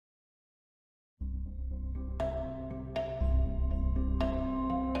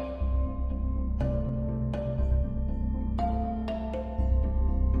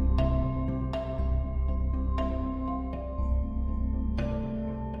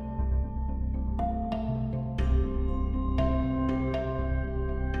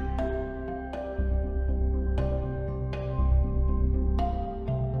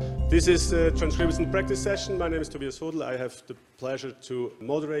This is Transkribus and practice session. My name is Tobias Hodl. I have the pleasure to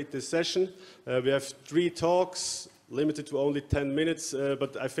moderate this session. We have 3 talks, limited to only 10 minutes,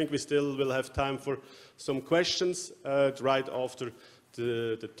 but I think we still will have time for some questions right after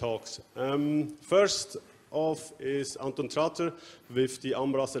the talks. First off is Anton Tratter with the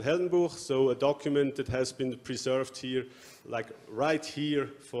Ambraser Heldenbuch, so a document that has been preserved here, like right here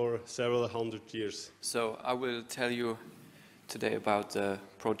for several hundred years. So I will tell you today about the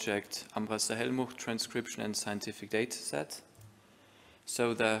project Ambraser Heldenbuch, Transcription and Scientific Data Set.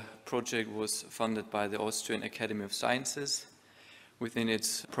 So the project was funded by the Austrian Academy of Sciences within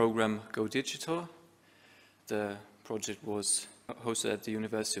its program Go Digital. The project was hosted at the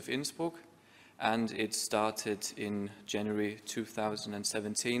University of Innsbruck and it started in January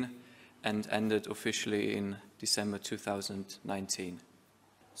 2017 and ended officially in December 2019.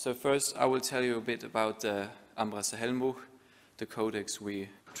 So first I will tell you a bit about the Ambraser Heldenbuch, the codex we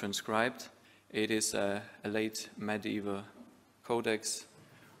transcribed. It is a late medieval codex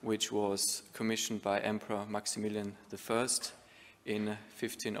which was commissioned by Emperor Maximilian I in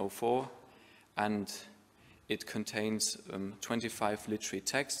 1504, and it contains 25 literary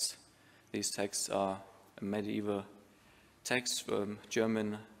texts. These texts are medieval texts,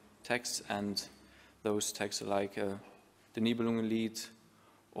 German texts, and those texts are like the Nibelungenlied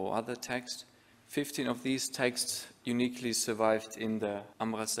or other texts. 15 of these texts uniquely survived in the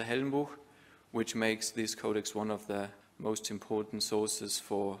Ambraser Heldenbuch, which makes this codex one of the most important sources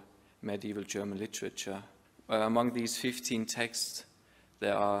for medieval German literature. Among these 15 texts,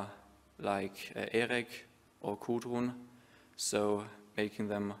 there are like Erek or Kudrun, so making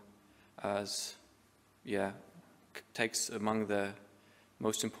them as texts among the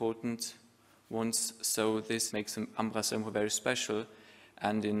most important ones. So this makes Ambraser Heldenbuch very special,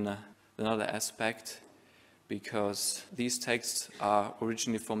 and in another aspect, because these texts are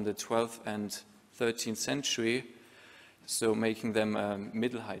originally from the 12th and 13th century, so making them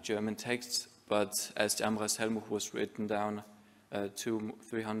Middle High German texts, but as the Ambraser Heldenbuch was written down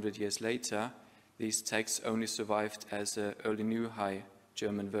 200-300 years later, these texts only survived as an early New High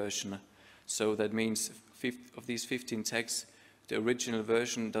German version. So that means of these 15 texts, the original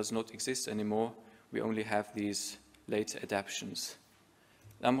version does not exist anymore. We only have these later adaptations.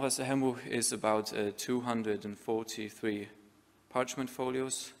 The Ambraser Heldenbuch is about 243 parchment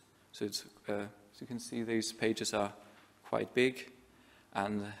folios. So it's, as you can see, these pages are quite big,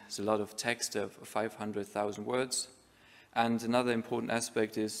 and there's a lot of text of 500,000 words. And another important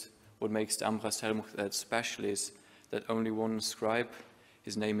aspect is what makes the Ambraser Heldenbuch that special is that only one scribe,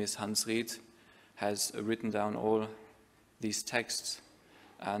 his name is Hans Ried, has written down all these texts,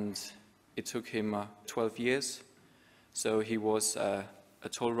 and it took him 12 years. So he was a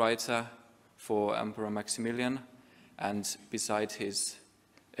toll writer for Emperor Maximilian, and beside his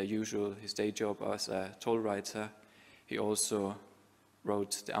his day job as a toll writer, he also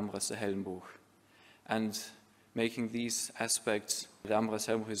wrote the Ambraser Heldenbuch. And making these aspects, the Ambraser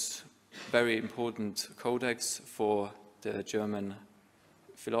Heldenbuch is a very important codex for the German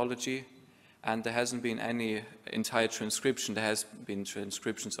philology, and there hasn't been any entire transcription. There has been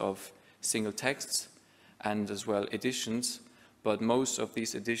transcriptions of single texts and as well editions, but most of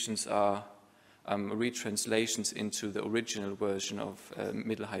these editions are retranslations into the original version of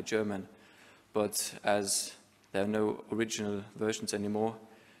Middle High German. But as there are no original versions anymore,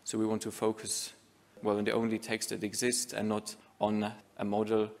 so we want to focus, well, on the only text that exists and not on a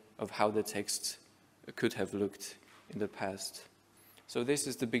model of how the text could have looked in the past. So this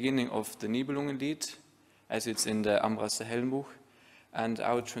is the beginning of the Nibelungenlied, as it's in the Ambraser Heldenbuch, and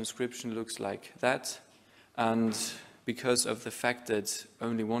our transcription looks like that. And because of the fact that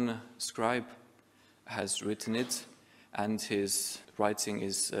only one scribe has written it, and his writing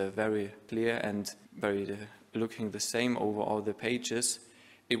is very clear and very looking the same over all the pages,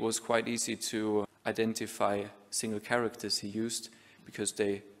 it was quite easy to identify single characters he used, because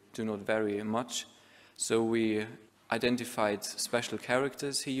they do not vary much. So we identified special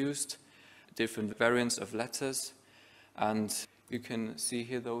characters he used, different variants of letters, and you can see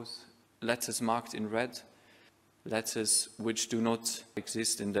here those letters marked in red, letters which do not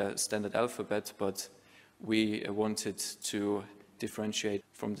exist in the standard alphabet, but we wanted to differentiate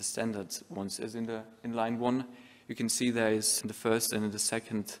from the standard ones. As in line 1, you can see there is in the first and in the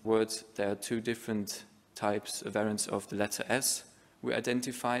second word, there are 2 different types, variants of the letter S we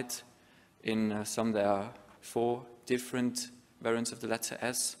identified. In some there are 4 different variants of the letter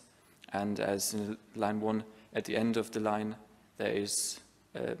S, and as in line 1, at the end of the line, there is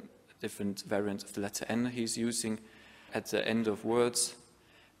a different variant of the letter N he's using at the end of words,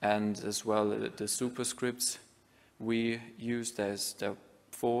 and as well the superscripts we used. There are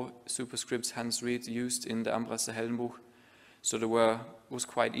 4 superscripts Hans Reed used in the Ambraser Heldenbuch. So it was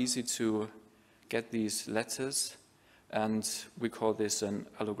quite easy to get these letters, and we call this an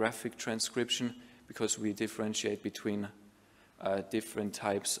allographic transcription because we differentiate between different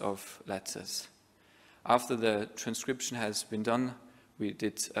types of letters. After the transcription has been done, we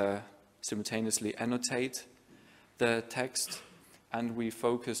did simultaneously annotate the text, and we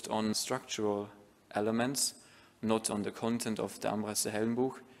focused on structural elements, not on the content of the Ambraser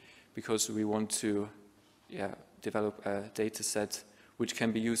Heldenbuch, because we want to develop a data set which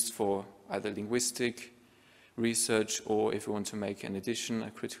can be used for either linguistic research, or if we want to make an edition, a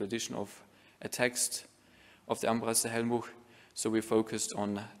critical edition of a text of the Ambraser Heldenbuch. So we focused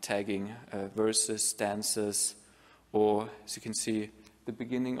on tagging verses, stanzas, or as you can see, the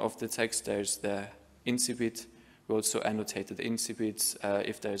beginning of the text, there's the incipit. We also annotated the incipits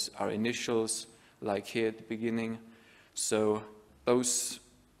if there are initials, like here at the beginning. So those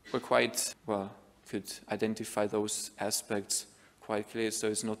were quite, well, could identify those aspects quite clear, so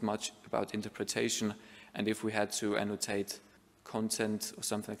it's not much about interpretation. And if we had to annotate content or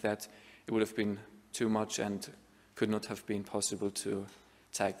something like that, it would have been too much and could not have been possible to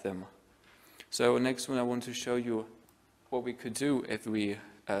tag them. So next one, I want to show you what we could do if we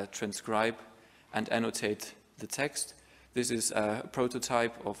transcribe and annotate the text. This is a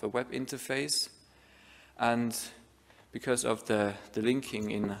prototype of a web interface, and because of the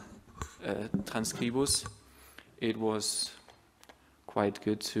linking in Transkribus, it was quite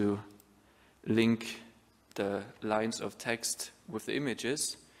good to link the lines of text with the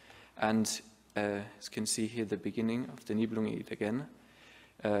images. And as you can see here, the beginning of the Nibelungen again.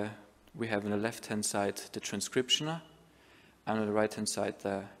 We have on the left-hand side the transcription, and on the right-hand side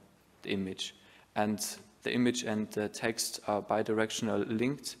the image. And the image and the text are bidirectional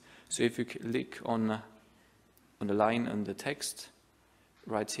linked. So if you click on the line on the text,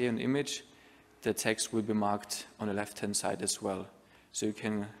 right here in the image, the text will be marked on the left-hand side as well. So you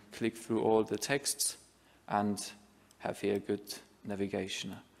can click through all the texts and have here good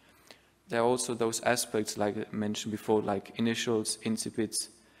navigation. There are also those aspects, like I mentioned before, like initials, incipits.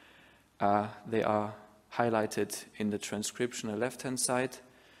 They are highlighted in the transcription on the left-hand side,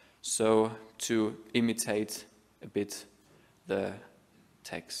 so to imitate a bit the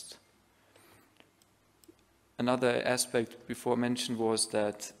text. Another aspect before mentioned was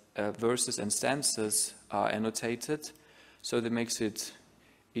that verses and stanzas are annotated, so that makes it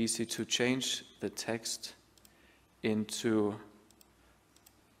easy to change the text into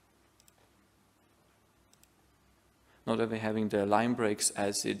not only having the line breaks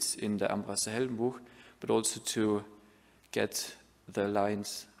as it's in the Ambraser Heldenbuch, but also to get the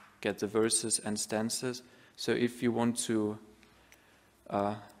lines, get the verses and stanzas. So if you want to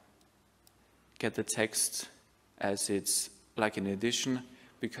get the text as it's like an edition,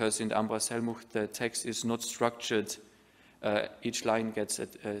 because in the Ambraser Heldenbuch the text is not structured. Each line gets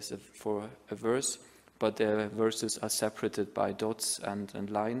for a verse, but the verses are separated by dots and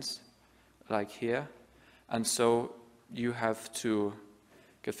lines, like here. And so you have to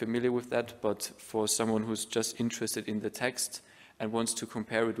get familiar with that, but for someone who's just interested in the text and wants to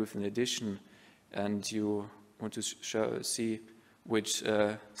compare it with an edition, and you want to see which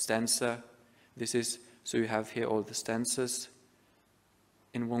stanza this is, so you have here all the stanzas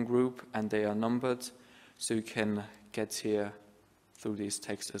in one group, and they are numbered, so you can get here through these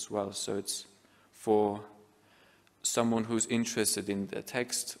texts as well. So it's for someone who's interested in the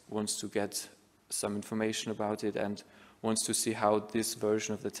text, wants to get some information about it, and wants to see how this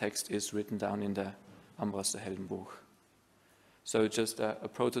version of the text is written down in the Ambraser Heldenbuch. So just a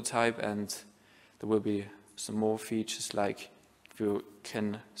prototype, and there will be some more features, like if you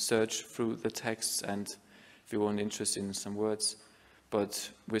can search through the texts and if you want interested in some words. But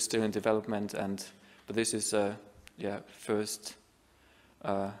we're still in development, but this is a first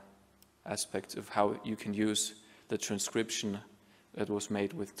aspect of how you can use the transcription that was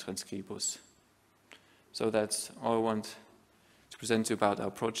made with Transkribus. So that's all I want to present to you about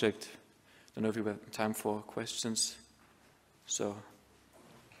our project. I don't know if you have time for questions. So.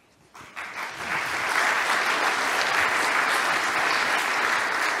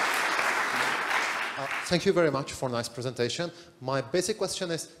 Thank you very much for a nice presentation. My basic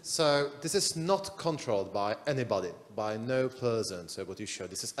question is, so this is not controlled by anybody, by no person. So what you show,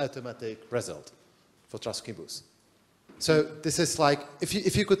 this is automatic result for Transkribus. So this is like,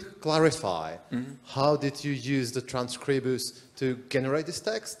 if you could clarify, how did you use the Transkribus to generate this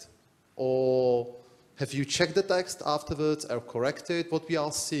text? Or have you checked the text afterwards or corrected what we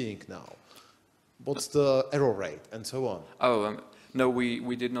are seeing now? What's the error rate and so on? No,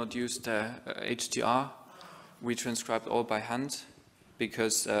 we did not use the HDR. We transcribed all by hand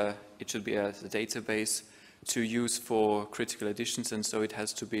because it should be a database to use for critical editions, and so it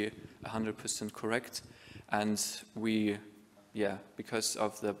has to be 100% correct. And we, because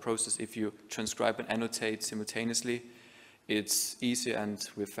of the process, if you transcribe and annotate simultaneously, it's easier and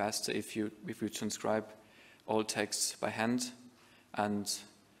we're faster if you transcribe all texts by hand. And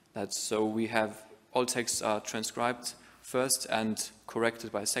that's so we have all texts are transcribed first and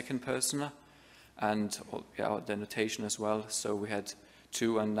corrected by a second person, and the annotation as well. So we had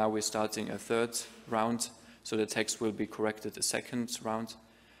 2, and now we're starting a 3rd round. So the text will be corrected a 2nd round,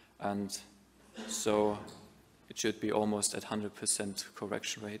 and so it should be almost at 100%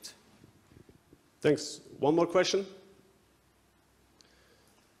 correction rate. Thanks. One more question?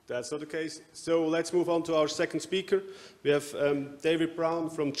 That's not the case. So let's move on to our second speaker. We have David Brown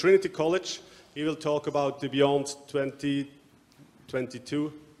from Trinity College. He will talk about the Beyond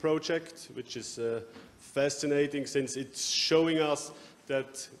 2022 project, which is fascinating since it's showing us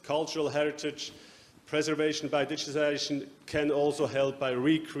that cultural heritage preservation by digitization can also help by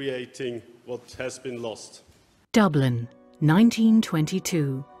recreating what has been lost. Dublin,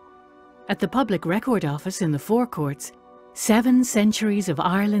 1922. At the Public Record Office in the Forecourts, 7 centuries of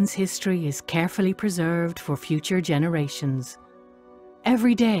Ireland's history is carefully preserved for future generations.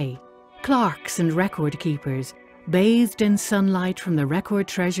 Every day, clerks and record keepers, bathed in sunlight from the record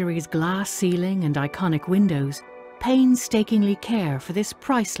treasury's glass ceiling and iconic windows, painstakingly care for this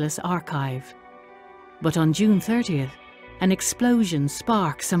priceless archive. But on June 30th, an explosion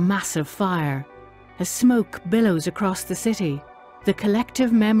sparks a massive fire. As smoke billows across the city, the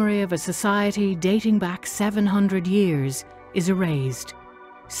collective memory of a society dating back 700 years is erased,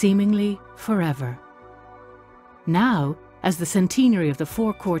 seemingly forever. Now, as the centenary of the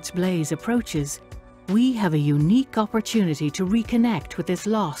Forecourts blaze approaches, we have a unique opportunity to reconnect with this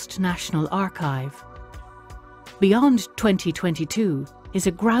lost national archive. Beyond 2022 is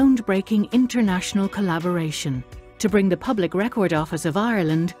a groundbreaking international collaboration to bring the Public Record Office of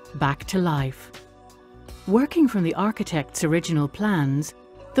Ireland back to life. Working from the architect's original plans,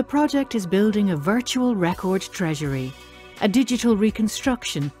 the project is building a virtual record treasury, a digital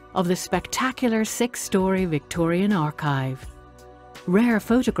reconstruction of the spectacular 6-story Victorian archive. Rare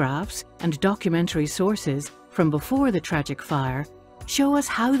photographs and documentary sources from before the tragic fire show us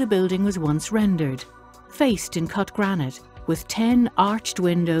how the building was once rendered, faced in cut granite with 10 arched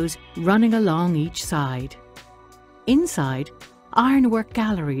windows running along each side. Inside, ironwork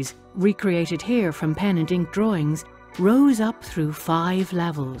galleries, recreated here from pen and ink drawings, rose up through 5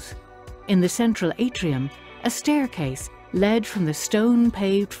 levels. In the central atrium, a staircase led from the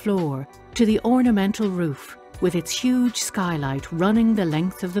stone-paved floor to the ornamental roof, with its huge skylight running the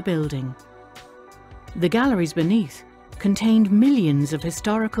length of the building. The galleries beneath contained millions of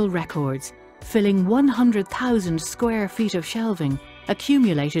historical records, filling 100,000 square feet of shelving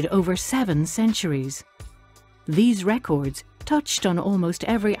accumulated over 7 centuries. These records touched on almost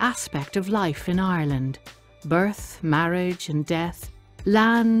every aspect of life in Ireland: birth, marriage and death,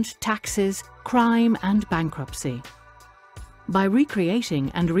 land, taxes, crime and bankruptcy. By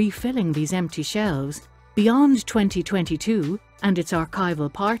recreating and refilling these empty shelves, Beyond 2022 and its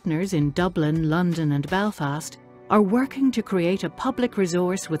archival partners in Dublin, London and Belfast are working to create a public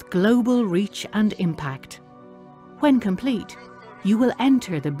resource with global reach and impact. When complete, you will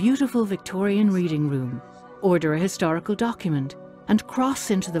enter the beautiful Victorian reading room, order a historical document and cross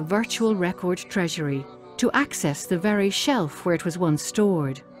into the virtual record treasury to access the very shelf where it was once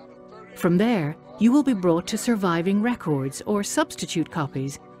stored. From there, you will be brought to surviving records or substitute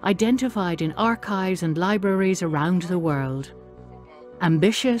copies identified in archives and libraries around the world.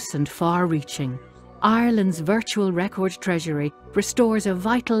 Ambitious and far-reaching, Ireland's virtual record treasury restores a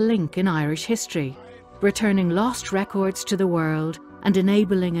vital link in Irish history, returning lost records to the world and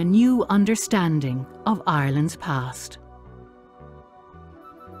enabling a new understanding of Ireland's past.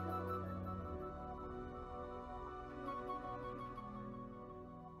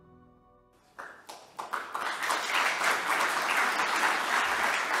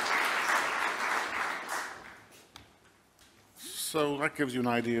 So that gives you an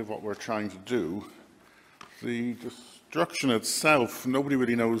idea of what we're trying to do. The destruction itself, nobody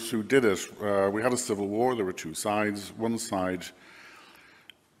really knows who did it. We had a civil war, there were 2 sides. One side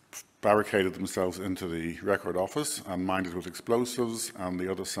barricaded themselves into the record office and mined it with explosives, and the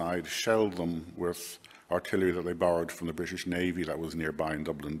other side shelled them with artillery that they borrowed from the British Navy that was nearby in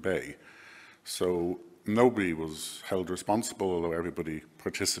Dublin Bay. So nobody was held responsible, although everybody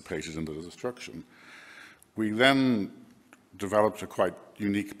participated in the destruction. We then developed a quite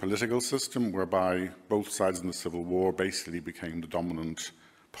unique political system whereby both sides in the Civil War basically became the dominant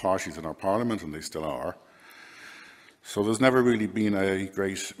parties in our parliament, and they still are. So there's never really been a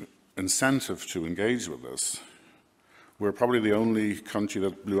great incentive to engage with this. We're probably the only country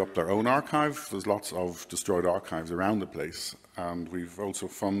that blew up their own archive. There's lots of destroyed archives around the place, and we've also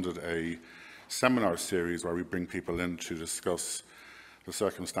funded a seminar series where we bring people in to discuss the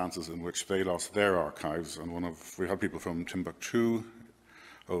circumstances in which they lost their archives. And we had people from Timbuktu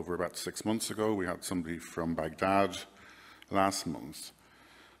over about 6 months ago. We had somebody from Baghdad last month.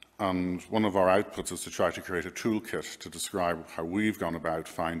 And one of our outputs is to try to create a toolkit to describe how we've gone about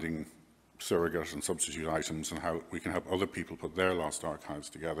finding surrogate and substitute items and how we can help other people put their lost archives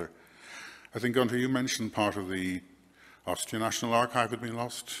together. I think, Gunter, you mentioned part of the Austrian National Archive had been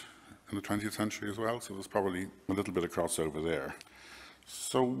lost in the 20th century as well, so there's probably a little bit of crossover there.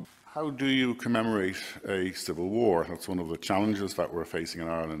 So how do you commemorate a civil war? That's one of the challenges that we're facing in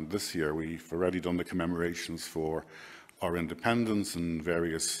Ireland this year. We've already done the commemorations for our independence and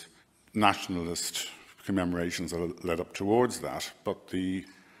various nationalist commemorations that led up towards that, but the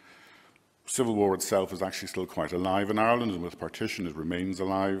Civil War itself is actually still quite alive in Ireland, and with partition it remains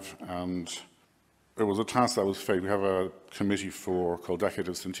alive. And it was a task that was faced. We have a committee called Decade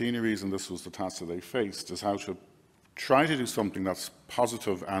of Centenaries, and this was the task that they faced, is how to try to do something that's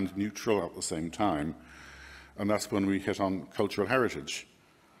positive and neutral at the same time. And that's when we hit on cultural heritage.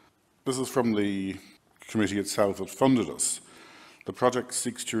 This is from the committee itself that funded us. The project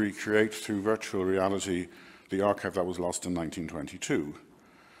seeks to recreate through virtual reality the archive that was lost in 1922.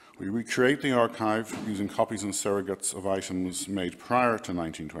 We recreate the archive using copies and surrogates of items made prior to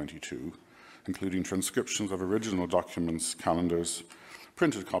 1922, including transcriptions of original documents, calendars,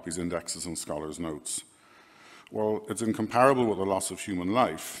 printed copies, indexes, and scholars' notes. While it's incomparable with the loss of human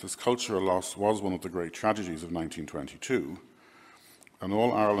life, this cultural loss was one of the great tragedies of 1922. An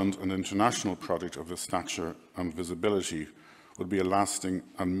all-Ireland and international project of this stature and visibility would be a lasting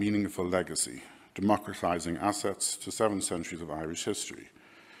and meaningful legacy, democratising assets to 7 centuries of Irish history.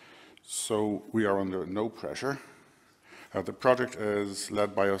 So we are under no pressure. The project is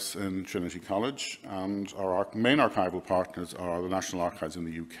led by us in Trinity College, and our main archival partners are the National Archives in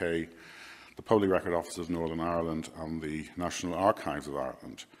the UK, the Public Record Office of Northern Ireland, and the National Archives of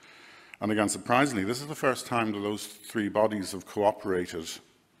Ireland. And again, surprisingly, this is the first time that those 3 bodies have cooperated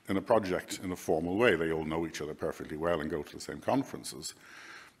in a project in a formal way. They all know each other perfectly well and go to the same conferences.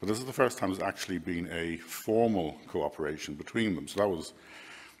 But this is the first time there's actually been a formal cooperation between them. So that was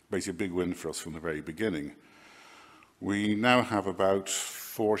basically a big win for us from the very beginning. We now have about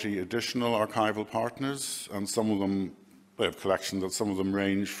 40 additional archival partners, and some of them, they have collections that some of them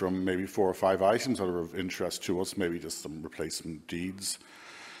range from maybe 4 or 5 items that are of interest to us, maybe just some replacement deeds.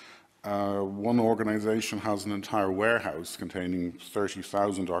 One organisation has an entire warehouse containing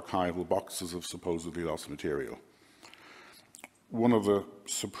 30,000 archival boxes of supposedly lost material. One of the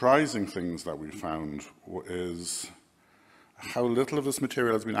surprising things that we found is how little of this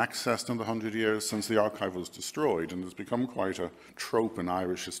material has been accessed in the 100 years since the archive was destroyed, and it's become quite a trope in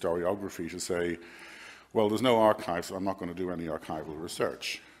Irish historiography to say, well, there's no archive, so I'm not going to do any archival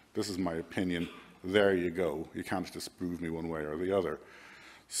research. This is my opinion. There you go. You can't disprove me one way or the other.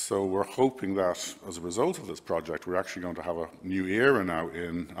 So we're hoping that as a result of this project, we're actually going to have a new era now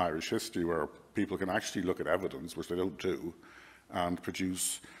in Irish history where people can actually look at evidence, which they don't do, and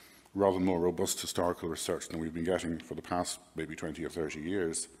produce rather more robust historical research than we've been getting for the past maybe 20 or 30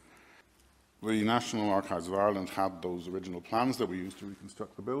 years. The National Archives of Ireland had those original plans that we used to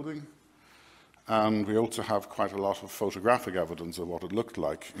reconstruct the building, and we also have quite a lot of photographic evidence of what it looked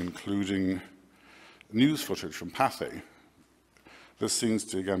like, including news footage from Pathé. This seems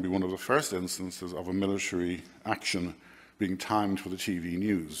to, again, be one of the first instances of a military action being timed for the TV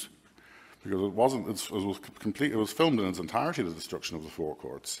news, because it was filmed in its entirety, the destruction of the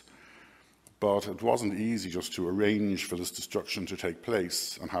forecourts. But it wasn't easy just to arrange for this destruction to take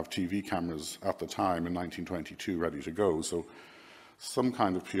place and have TV cameras at the time in 1922 ready to go. So some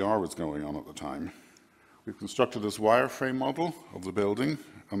kind of PR was going on at the time. We've constructed this wireframe model of the building,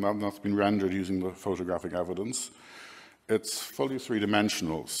 and that's been rendered using the photographic evidence. It's fully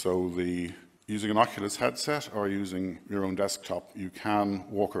 3-dimensional, so using an Oculus headset or using your own desktop, you can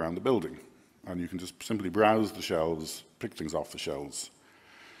walk around the building, and you can just simply browse the shelves, pick things off the shelves.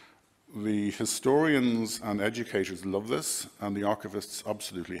 The historians and educators love this, and the archivists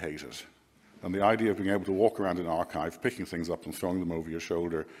absolutely hate it. And the idea of being able to walk around an archive, picking things up and throwing them over your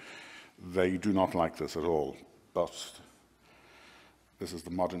shoulder, they do not like this at all. But this is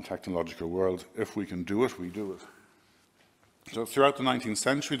the modern technological world. If we can do it, we do it. So throughout the 19th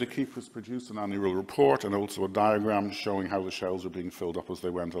century, the keepers produced an annual report and also a diagram showing how the shelves were being filled up as they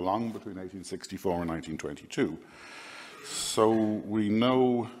went along between 1864 and 1922. So we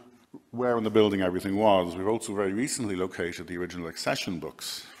know where in the building everything was. We've also very recently located the original accession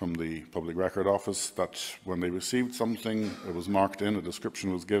books from the Public Record Office, that when they received something, it was marked in, a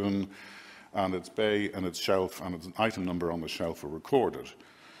description was given, and its bay and its shelf and its item number on the shelf were recorded.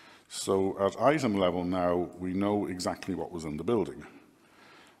 So at item level now, we know exactly what was in the building.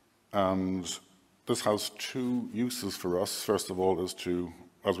 And this has two uses for us. First of all, is to,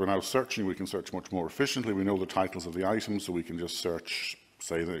 as we're now searching, we can search much more efficiently. We know the titles of the items, so we can just search,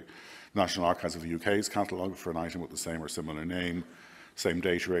 say, the National Archives of the UK's catalogue for an item with the same or similar name, same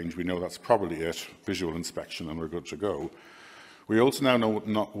date range. We know that's probably it, visual inspection, and we're good to go. We also now know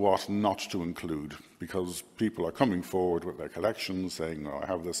what not to include, because people are coming forward with their collections saying, oh, I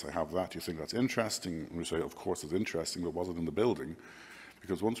have this, I have that, you think that's interesting? And we say, of course it's interesting, but was it in the building?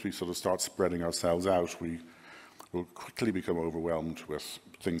 Because once we sort of start spreading ourselves out, we will quickly become overwhelmed with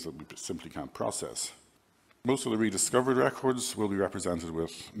things that we simply can't process. Most of the rediscovered records will be represented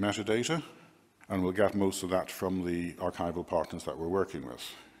with metadata, and we'll get most of that from the archival partners that we're working with.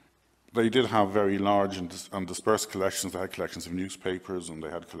 They did have very large and dispersed collections. They had collections of newspapers and they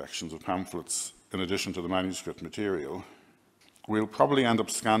had collections of pamphlets in addition to the manuscript material. We'll probably end up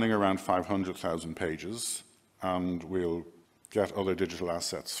scanning around 500,000 pages, and we'll get other digital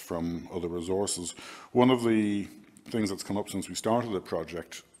assets from other resources. One of the things that's come up since we started the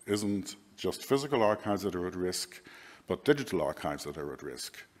project isn't just physical archives that are at risk, but digital archives that are at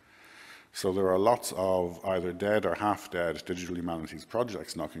risk. So there are lots of either dead or half-dead digital humanities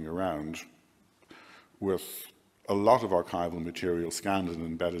projects knocking around with a lot of archival material scanned and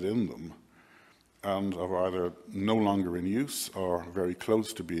embedded in them, and are either no longer in use or very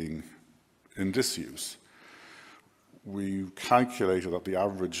close to being in disuse. We calculated that the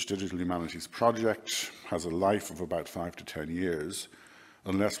average digital humanities project has a life of about 5 to 10 years,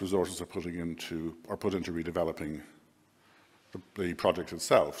 unless resources are put into redeveloping the project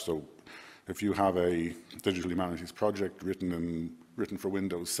itself. So if you have a digital humanities project written for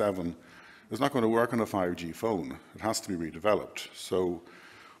Windows 7, it's not going to work on a 5G phone. It has to be redeveloped. So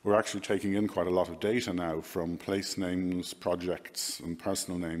we're actually taking in quite a lot of data now from place names projects and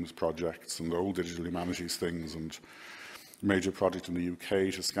personal names projects and old digital humanities things and major project in the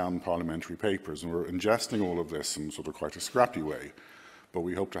UK to scan parliamentary papers. And we're ingesting all of this in sort of quite a scrappy way. But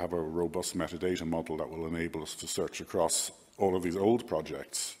we hope to have a robust metadata model that will enable us to search across all of these old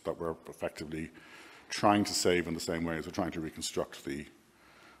projects that we're effectively trying to save in the same way as we're trying to reconstruct the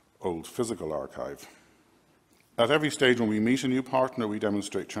old physical archive. At every stage when we meet a new partner, we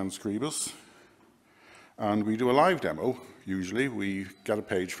demonstrate Transkribus, and we do a live demo. Usually we get a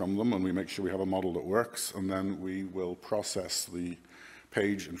page from them and we make sure we have a model that works, and then we will process the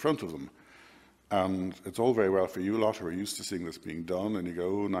page in front of them. And it's all very well for you lot who are used to seeing this being done, and you go,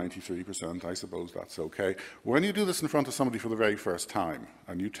 93%, I suppose that's okay. When you do this in front of somebody for the very first time,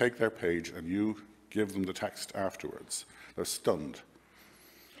 and you take their page and you give them the text afterwards, they're stunned.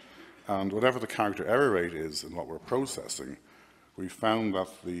 And whatever the character error rate is in what we're processing, we found that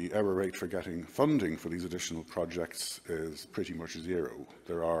the error rate for getting funding for these additional projects is pretty much zero.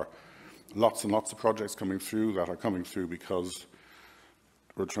 There are lots and lots of projects coming through that are coming through because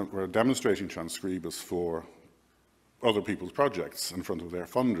we're demonstrating Transkribus for other people's projects in front of their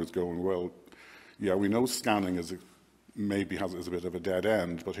funders going, well, yeah, we know scanning is maybe is a bit of a dead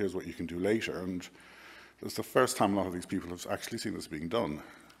end, but here's what you can do later. And it's the first time a lot of these people have actually seen this being done.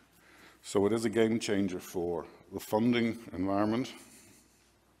 So it is a game changer for the funding environment,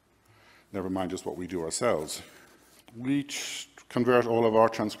 never mind just what we do ourselves. We convert all of our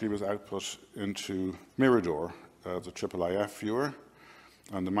Transkribus output into Mirador, the IIIF viewer,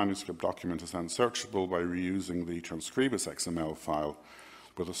 and the manuscript document is then searchable by reusing the Transkribus XML file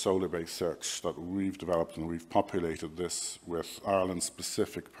with a Solr-based search that we've developed, and we've populated this with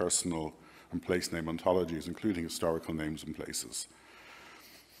Ireland-specific personal and place name ontologies, including historical names and places.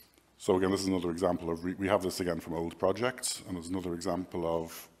 So again, this is another example of, we have this again from old projects, and it's another example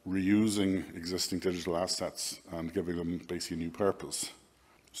of reusing existing digital assets and giving them basically a new purpose.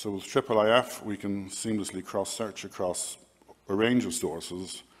 So with IIIF, we can seamlessly cross-search across a range of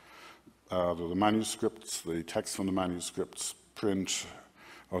sources, the manuscripts, the text from the manuscripts, print,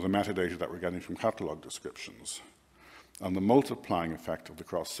 or the metadata that we're getting from catalogue descriptions. And the multiplying effect of the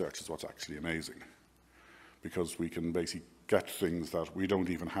cross-search is what's actually amazing, because we can basically get things that we don't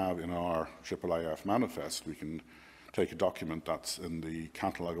even have in our IIIF manifest. We can take a document that's in the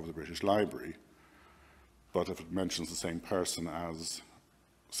catalogue of the British Library, but if it mentions the same person as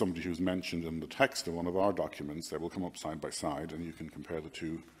somebody who's mentioned in the text of one of our documents, they will come up side by side, and you can compare the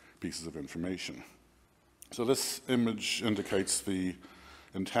two pieces of information. So this image indicates the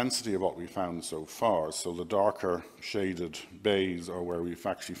intensity of what we found so far. So the darker shaded bays are where we've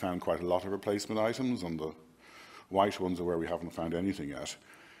actually found quite a lot of replacement items, and the white ones are where we haven't found anything yet.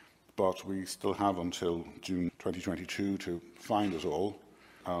 But we still have until June 2022 to find it all.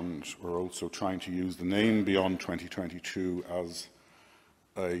 And we're also trying to use the name Beyond 2022 as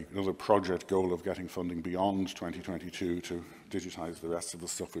another project goal of getting funding beyond 2022 to digitize the rest of the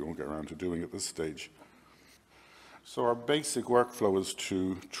stuff we won't get around to doing at this stage. So our basic workflow is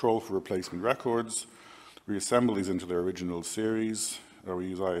to troll for replacement records, reassemble these into their original series, or we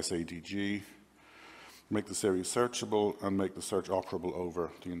use ISADG, make the series searchable, and make the search operable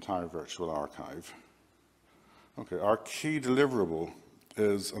over the entire virtual archive. Okay, our key deliverable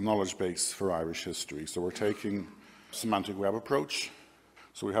is a knowledge base for Irish history. So we're taking a semantic web approach.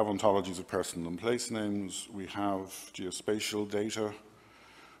 So we have ontologies of person and place names, we have geospatial data,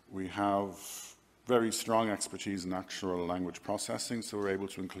 we have very strong expertise in natural language processing, so we're able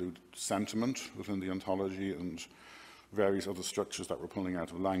to include sentiment within the ontology and various other structures that we're pulling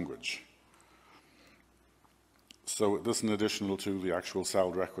out of language. So this, in addition to the actual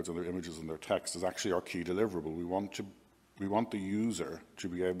celled records and their images and their text, is actually our key deliverable. We want the user to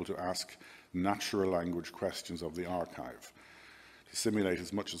be able to ask natural language questions of the archive, to simulate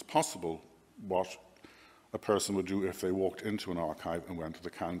as much as possible what a person would do if they walked into an archive and went to the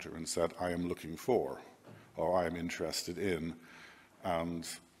counter and said, I am looking for, or I am interested in, and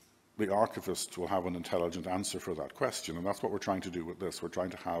the archivist will have an intelligent answer for that question. And that's what we're trying to do with this. We're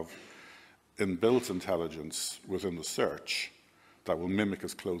trying to have inbuilt intelligence within the search that will mimic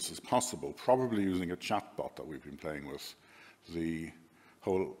as close as possible, probably using a chatbot that we've been playing with, the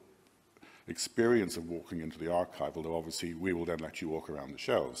whole experience of walking into the archive, although obviously we will then let you walk around the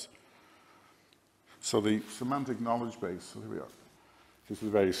shelves. So the semantic knowledge base, so here we are. This is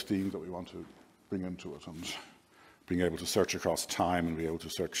the various themes that we want to bring into it, and being able to search across time and be able to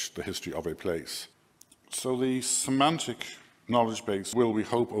search the history of a place. So the semantic knowledge base will, we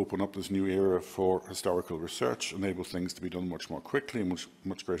hope, open up this new era for historical research, enable things to be done much more quickly and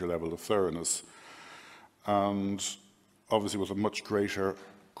much greater level of thoroughness, and obviously with a much greater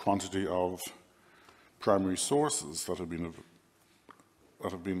quantity of primary sources that have been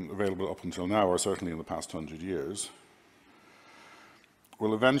available up until now, or certainly in the past 100 years,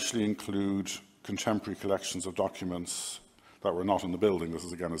 will eventually include contemporary collections of documents that were not in the building. This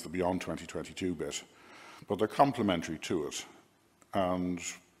is again as the Beyond 2022 bit, but they're complementary to it, and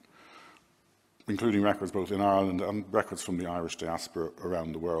including records both in Ireland and records from the Irish diaspora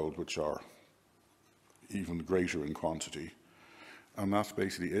around the world, which are even greater in quantity. And that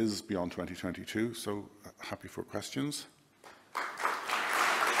basically is Beyond 2022, so happy for questions.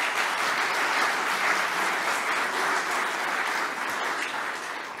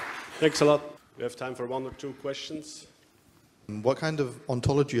 Thanks a lot. We have time for 1 or 2 questions. What kind of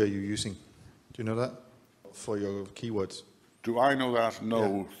ontology are you using? Do you know that for your keywords? Do I know that?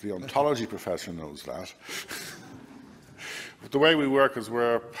 No, Yeah. The ontology professor knows that. But the way we work is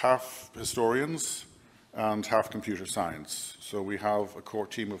we're half historians and half computer science. So we have a core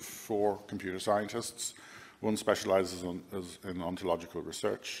team of 4 computer scientists. One specializes in ontological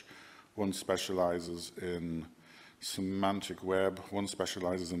research, one specializes in semantic web, one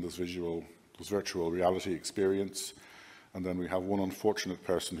specializes in this virtual reality experience, and then we have one unfortunate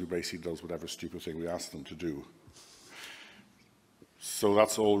person who basically does whatever stupid thing we ask them to do. So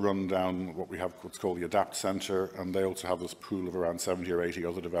that's all run down what we have, what's called the Adapt Center, and they also have this pool of around 70 or 80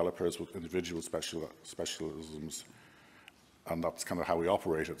 other developers with individual specialisms, and that's kind of how we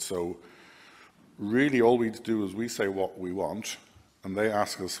operate it. So really all we do is we say what we want, and they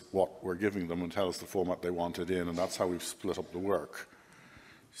ask us what we're giving them and tell us the format they want it in, and that's how we've split up the work.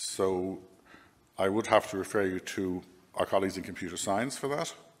 So I would have to refer you to our colleagues in computer science for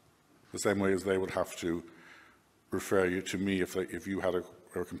that, the same way as they would have to refer you to me if you had a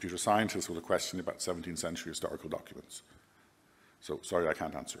computer scientist with a question about 17th century historical documents. So sorry, I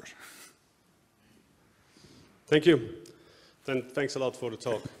can't answer it. Thank you. Then thanks a lot for the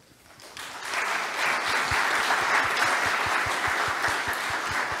talk.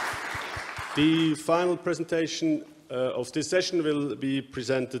 The final presentation of this session will be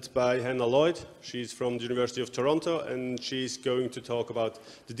presented by Hannah Lloyd. She's from the University of Toronto, and she's going to talk about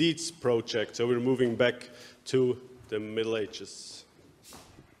the DE.E.D.S project. So we're moving back to the Middle Ages.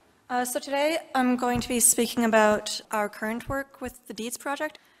 So today I'm going to be speaking about our current work with the DE.E.D.S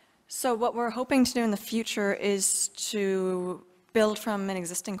project. So what we're hoping to do in the future is to build from an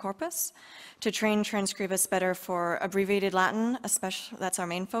existing corpus, to train Transkribus better for abbreviated Latin, especially that's our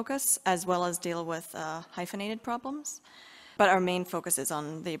main focus, as well as deal with hyphenated problems. But our main focus is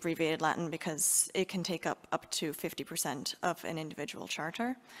on the abbreviated Latin because it can take up to 50% of an individual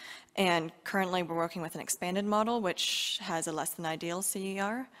charter. And currently we're working with an expanded model, which has a less than ideal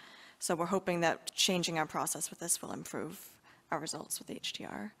CER. So we're hoping that changing our process with this will improve our results with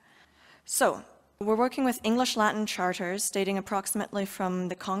HTR. So we're working with English-Latin charters dating approximately from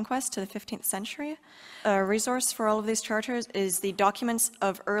the Conquest to the 15th century. A resource for all of these charters is the Documents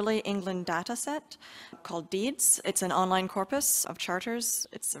of Early England dataset called DE.E.D.S. It's an online corpus of charters.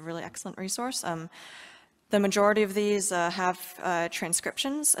 It's a really excellent resource. The majority of these have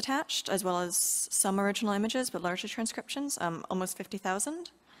transcriptions attached, as well as some original images, but largely transcriptions, almost 50,000.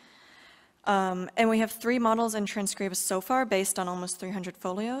 And we have 3 models in Transkribus so far, based on almost 300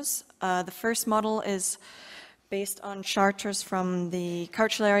 folios. The first model is based on charters from the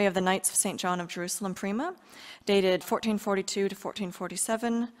cartulary of the Knights of St. John of Jerusalem Prima, dated 1442 to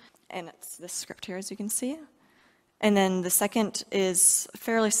 1447, and it's this script here, as you can see. And then the second is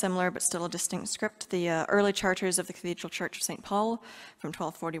fairly similar, but still a distinct script, the early charters of the Cathedral Church of St. Paul from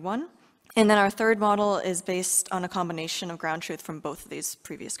 1241. And then our third model is based on a combination of ground truth from both of these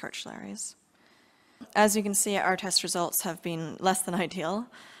previous cartularies. As you can see, our test results have been less than ideal.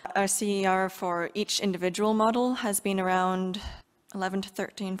 Our CER for each individual model has been around 11 to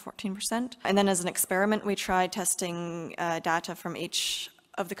 13, 14%. And then as an experiment, we tried testing data from each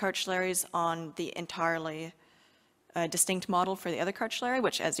of the cartularies on the entirely distinct model for the other cartulary,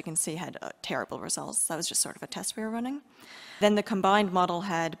 which, as you can see, had terrible results. That was just sort of a test we were running. Then the combined model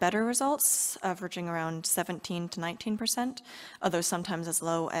had better results, averaging around 17 to 19%, although sometimes as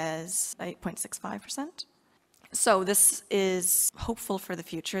low as 8.65%. So this is hopeful for the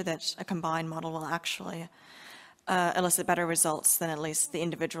future that a combined model will actually elicit better results than at least the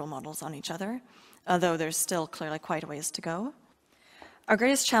individual models on each other, although there's still clearly quite a ways to go. Our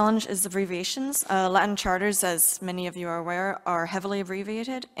greatest challenge is abbreviations. Latin charters, as many of you are aware, are heavily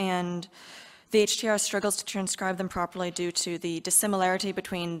abbreviated, and the HTR struggles to transcribe them properly due to the dissimilarity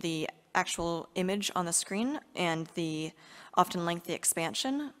between the actual image on the screen and the often lengthy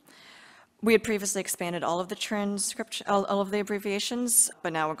expansion. We had previously expanded all of the all of the abbreviations,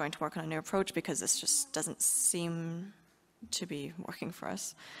 but now we're going to work on a new approach because this just doesn't seem to be working for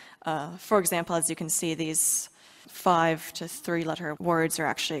us. For example, as you can see, these 5 to 3 letter words are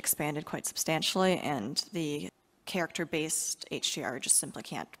actually expanded quite substantially, and the character-based HTR just simply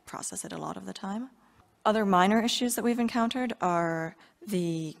can't process it a lot of the time. Other minor issues that we've encountered are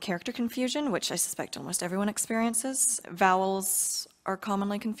the character confusion, which I suspect almost everyone experiences. Vowels are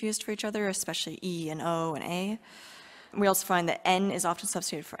commonly confused for each other, especially E and O and A. We also find that N is often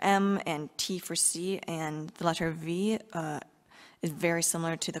substituted for M and T for C, and the letter V is very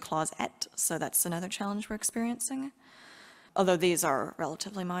similar to the clause et, so that's another challenge we're experiencing, although these are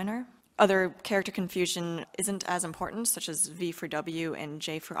relatively minor. Other character confusion isn't as important, such as V for W and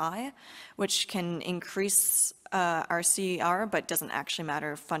J for I, which can increase our CER, but doesn't actually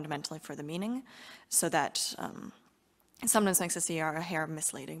matter fundamentally for the meaning, so that sometimes makes the CER a hair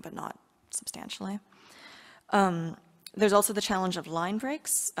misleading, but not substantially. There's also the challenge of line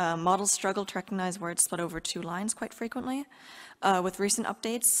breaks. Models struggle to recognize words split over 2 lines quite frequently. With recent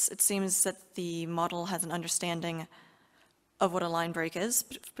updates, it seems that the model has an understanding of what a line break is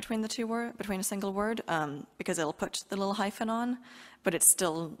between a single word, because it'll put the little hyphen on, but it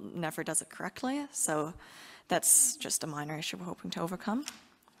still never does it correctly. So that's just a minor issue we're hoping to overcome.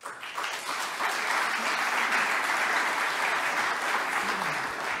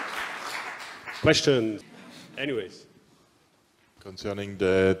 Questions? Anyways. Concerning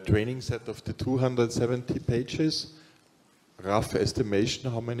the training set of the 270 pages, rough estimation,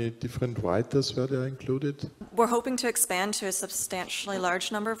 how many different writers were there included? We're hoping to expand to a substantially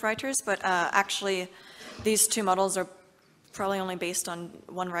large number of writers, but actually these 2 models are probably only based on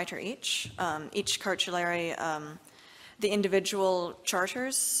 1 writer each. Each cartulary, the individual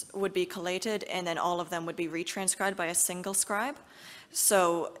charters would be collated, and then all of them would be retranscribed by a single scribe.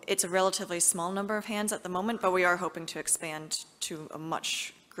 So it's a relatively small number of hands at the moment, but we are hoping to expand to a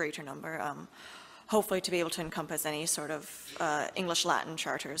much greater number, hopefully to be able to encompass any sort of English-Latin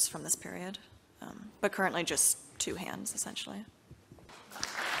charters from this period, but currently just 2 hands, essentially.